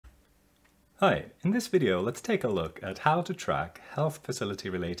Hi, in this video let's take a look at how to track health facility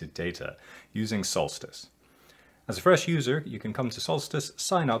related data using Solstice. As a fresh user, you can come to Solstice,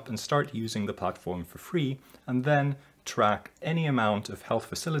 sign up and start using the platform for free, and then track any amount of health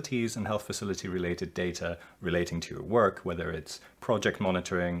facilities and health facility related data relating to your work, whether it's project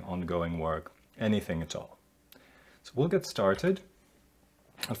monitoring, ongoing work, anything at all. So we'll get started.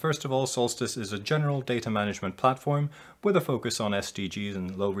 And first of all, Solstice is a general data management platform with a focus on SDGs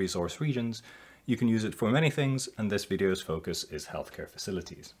and low resource regions. You can use it for many things, and this video's focus is healthcare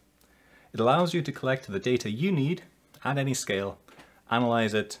facilities. It allows you to collect the data you need at any scale,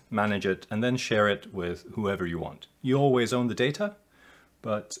 analyze it, manage it, and then share it with whoever you want. You always own the data,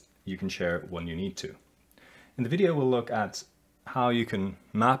 but you can share it when you need to. In the video, we'll look at how you can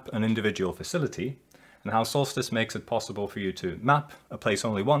map an individual facility and how Solstice makes it possible for you to map a place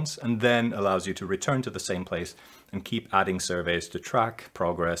only once and then allows you to return to the same place and keep adding surveys to track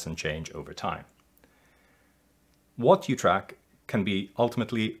progress and change over time. What you track can be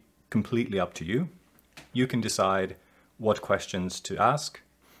ultimately completely up to you. You can decide what questions to ask,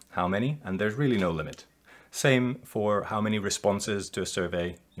 how many, and there's really no limit. Same for how many responses to a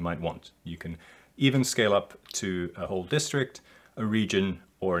survey you might want. You can even scale up to a whole district, a region,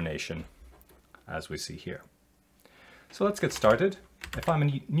 or a nation, as we see here. So let's get started. If I'm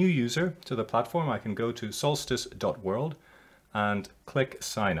a new user to the platform, I can go to solstice.world and click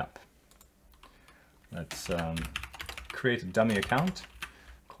sign up. Let's create a dummy account,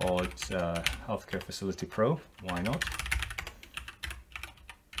 call it Healthcare Facility Pro, why not?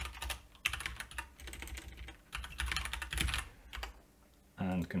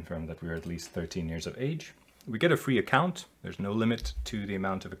 And confirm that we're at least 13 years of age. We get a free account. There's no limit to the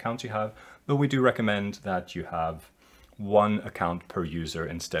amount of accounts you have, but we do recommend that you have one account per user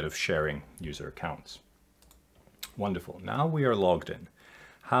instead of sharing user accounts. Wonderful. Now we are logged in.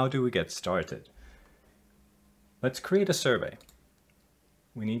 How do we get started? Let's create a survey.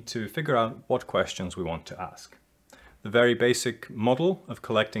 We need to figure out what questions we want to ask. The very basic model of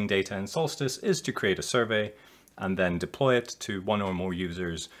collecting data in Solstice is to create a survey and then deploy it to one or more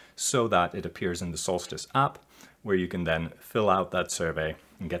users so that it appears in the Solstice app, where you can then fill out that survey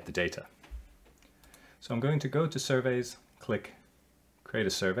and get the data. So I'm going to go to surveys, click create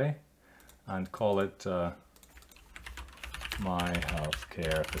a survey, and call it my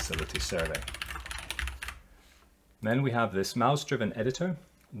healthcare facility survey. Then we have this mouse-driven editor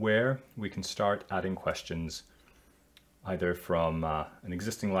where we can start adding questions either from an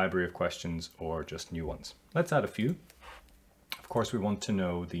existing library of questions or just new ones. Let's add a few. Of course, we want to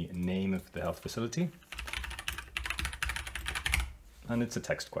know the name of the health facility. And it's a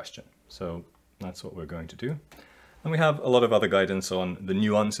text question, so that's what we're going to do. And we have a lot of other guidance on the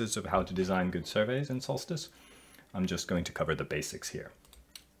nuances of how to design good surveys in Solstice. I'm just going to cover the basics here.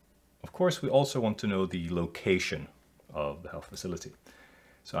 Of course, we also want to know the location of the health facility.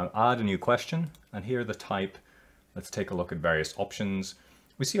 So I'll add a new question, and here the type. Let's take a look at various options.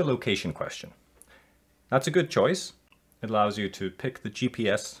 We see a location question. That's a good choice. It allows you to pick the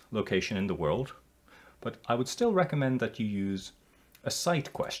GPS location in the world, but I would still recommend that you use a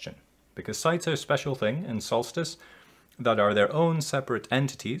site question, because sites are a special thing in Solstice that are their own separate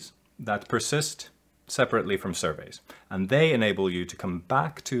entities that persist separately from surveys. And they enable you to come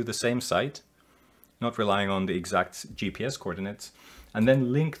back to the same site, not relying on the exact GPS coordinates, and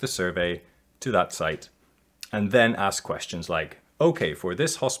then link the survey to that site. And then ask questions like, okay, for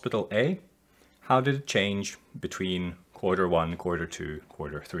this hospital A, how did it change between Q1, Q2,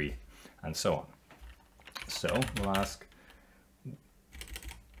 Q3, and so on. So we'll ask,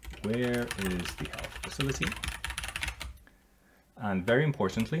 where is the health facility? And very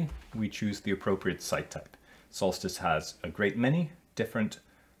importantly, we choose the appropriate site type. Solstice has a great many different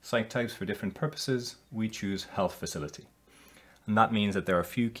site types for different purposes. We choose health facility. And that means that there are a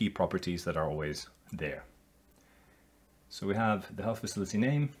few key properties that are always there. So we have the health facility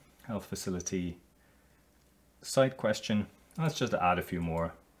name, health facility site question. Let's just add a few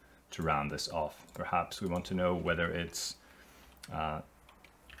more to round this off. Perhaps we want to know whether it's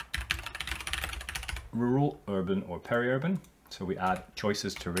rural, urban, or peri-urban. So we add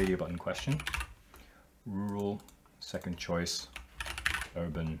choices to radio button question. Rural, second choice,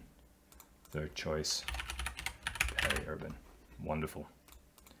 urban, third choice, peri-urban. Wonderful.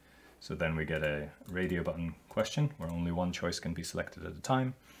 So then we get a radio button question where only one choice can be selected at a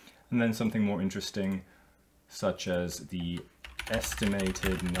time. And then something more interesting, such as the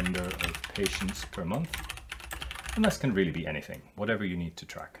estimated number of patients per month. And this can really be anything, whatever you need to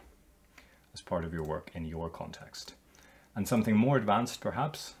track as part of your work in your context. And something more advanced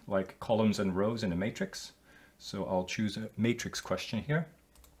perhaps, like columns and rows in a matrix. So I'll choose a matrix question here.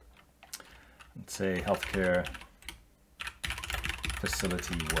 let's say healthcare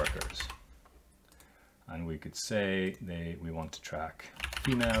facility workers. And we could say we want to track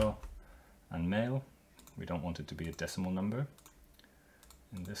female and male. We don't want it to be a decimal number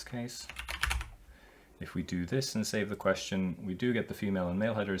in this case. If we do this and save the question, we do get the female and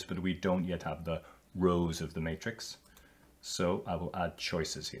male headers, but we don't yet have the rows of the matrix. So I will add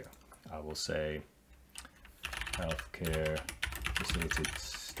choices here. I will say healthcare facility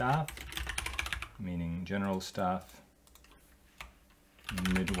staff, meaning general staff,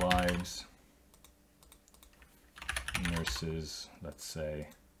 midwives, nurses, let's say,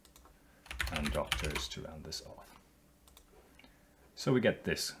 and doctors to round this off. So we get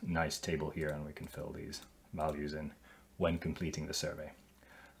this nice table here, and we can fill these values in when completing the survey.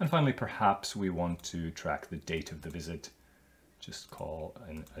 And finally, perhaps we want to track the date of the visit. Just call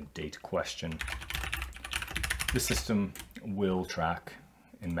in a date question. The system will track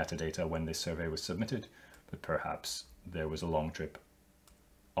in metadata when this survey was submitted, but perhaps there was a long trip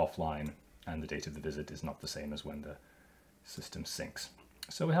offline and the date of the visit is not the same as when the system syncs.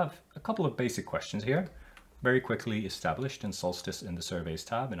 So we have a couple of basic questions here, very quickly established in Solstice in the Surveys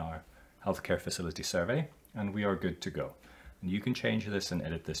tab in our Healthcare Facility Survey, and we are good to go. And you can change this and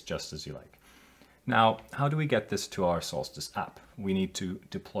edit this just as you like. Now, how do we get this to our Solstice app? We need to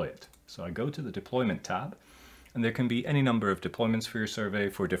deploy it. So I go to the Deployment tab, and there can be any number of deployments for your survey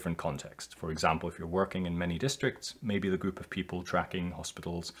for different contexts. For example, if you're working in many districts, maybe the group of people tracking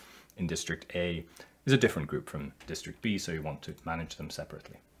hospitals in District A is a different group from District B, so you want to manage them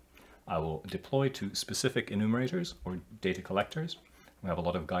separately. I will deploy to specific enumerators or data collectors. We have a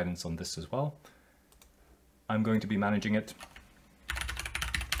lot of guidance on this as well. I'm going to be managing it.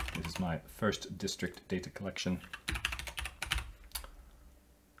 This is my first district data collection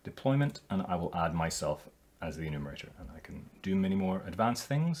deployment, and I will add myself as the enumerator, and I can do many more advanced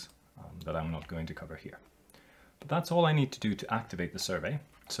things that I'm not going to cover here. But that's all I need to do to activate the survey.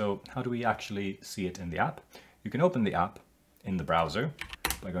 So how do we actually see it in the app? You can open the app in the browser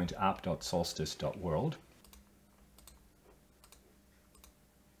by going to app.solstice.world.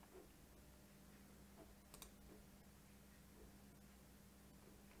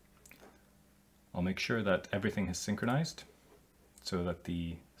 I'll make sure that everything has synchronized so that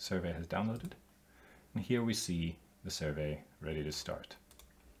the survey has downloaded. And here we see the survey ready to start.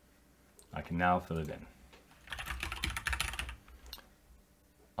 I can now fill it in.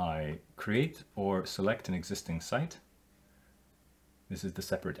 I create or select an existing site. This is the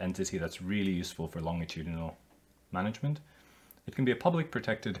separate entity that's really useful for longitudinal management. It can be a public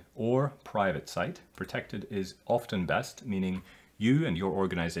protected or private site. Protected is often best, meaning you and your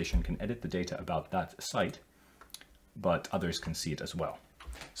organization can edit the data about that site, but others can see it as well.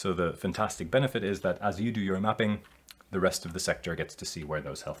 So the fantastic benefit is that as you do your mapping, the rest of the sector gets to see where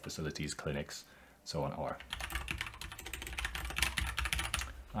those health facilities, clinics, so on are.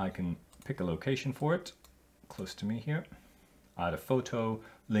 I can pick a location for it, close to me here, add a photo,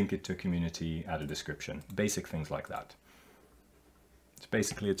 link it to a community, add a description, basic things like that. It's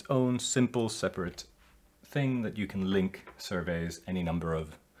basically its own simple, separate thing that you can link surveys, any number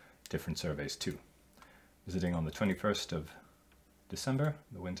of different surveys to. Visiting on the 21st of December,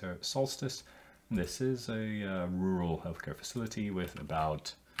 the winter solstice. This is a rural healthcare facility with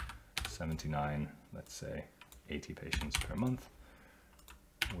about 79, let's say 80 patients per month,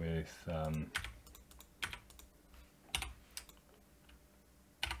 with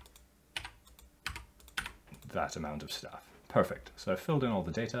that amount of staff. Perfect. So I've filled in all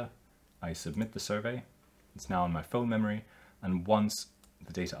the data. I submit the survey. It's now in my phone memory, and once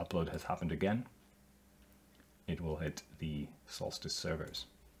the data upload has happened again, it will hit the Solstice servers.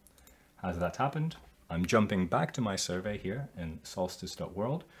 Has that happened? I'm jumping back to my survey here in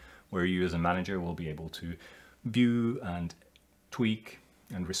solstice.world, where you as a manager will be able to view and tweak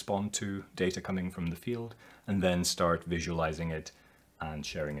and respond to data coming from the field, and then start visualizing it and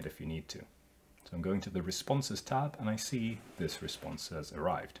sharing it if you need to. So I'm going to the Responses tab, and I see this response has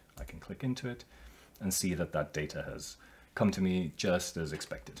arrived. I can click into it and see that that data has come to me just as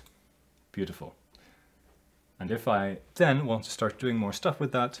expected. Beautiful. And if I then want to start doing more stuff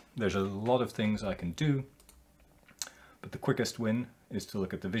with that, there's a lot of things I can do, but the quickest win is to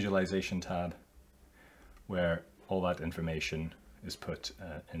look at the Visualization tab, where all that information is put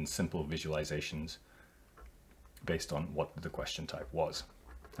in simple visualizations based on what the question type was.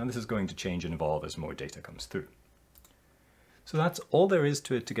 And this is going to change and evolve as more data comes through. So that's all there is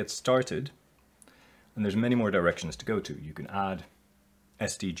to it to get started. And there's many more directions to go to. You can add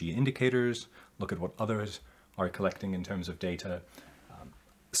SDG indicators, look at what others are collecting in terms of data,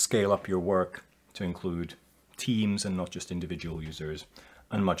 scale up your work to include teams and not just individual users,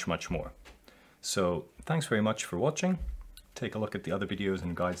 and much, much more. So thanks very much for watching. Take a look at the other videos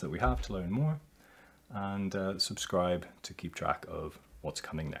and guides that we have to learn more, and subscribe to keep track of what's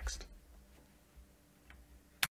coming next.